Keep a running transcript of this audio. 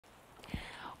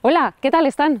Hola, ¿qué tal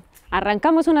están?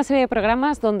 Arrancamos una serie de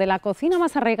programas donde la cocina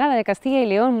más arraigada de Castilla y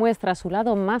León muestra su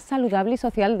lado más saludable y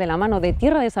social de la mano de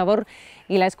Tierra de Sabor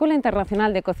y la Escuela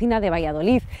Internacional de Cocina de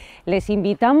Valladolid. Les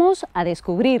invitamos a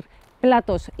descubrir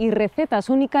platos y recetas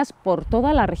únicas por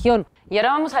toda la región. Y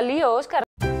ahora vamos al lío, Óscar.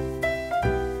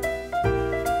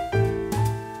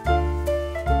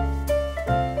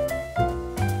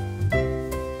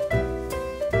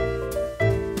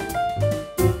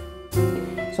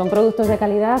 Son productos de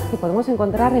calidad que podemos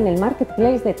encontrar en el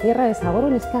marketplace de Tierra de Sabor,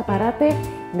 un escaparate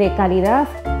de calidad.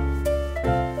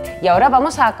 Y ahora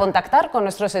vamos a contactar con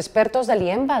nuestros expertos del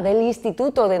IEMBA, del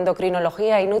Instituto de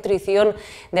Endocrinología y Nutrición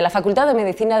de la Facultad de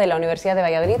Medicina de la Universidad de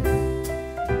Valladolid.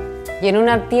 Y en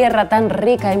una tierra tan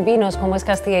rica en vinos como es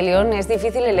Castilla y León, es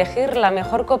difícil elegir la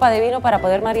mejor copa de vino para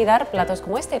poder maridar platos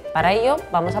como este. Para ello,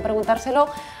 vamos a preguntárselo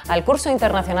al Curso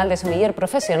Internacional de Sumiller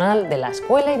Profesional de la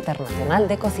Escuela Internacional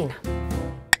de Cocina.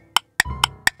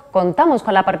 Contamos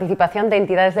con la participación de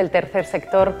entidades del tercer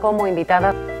sector como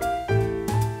invitadas.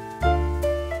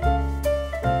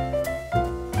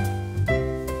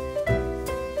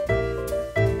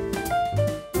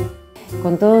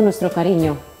 Con todo nuestro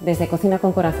cariño, desde Cocina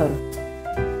con Corazón.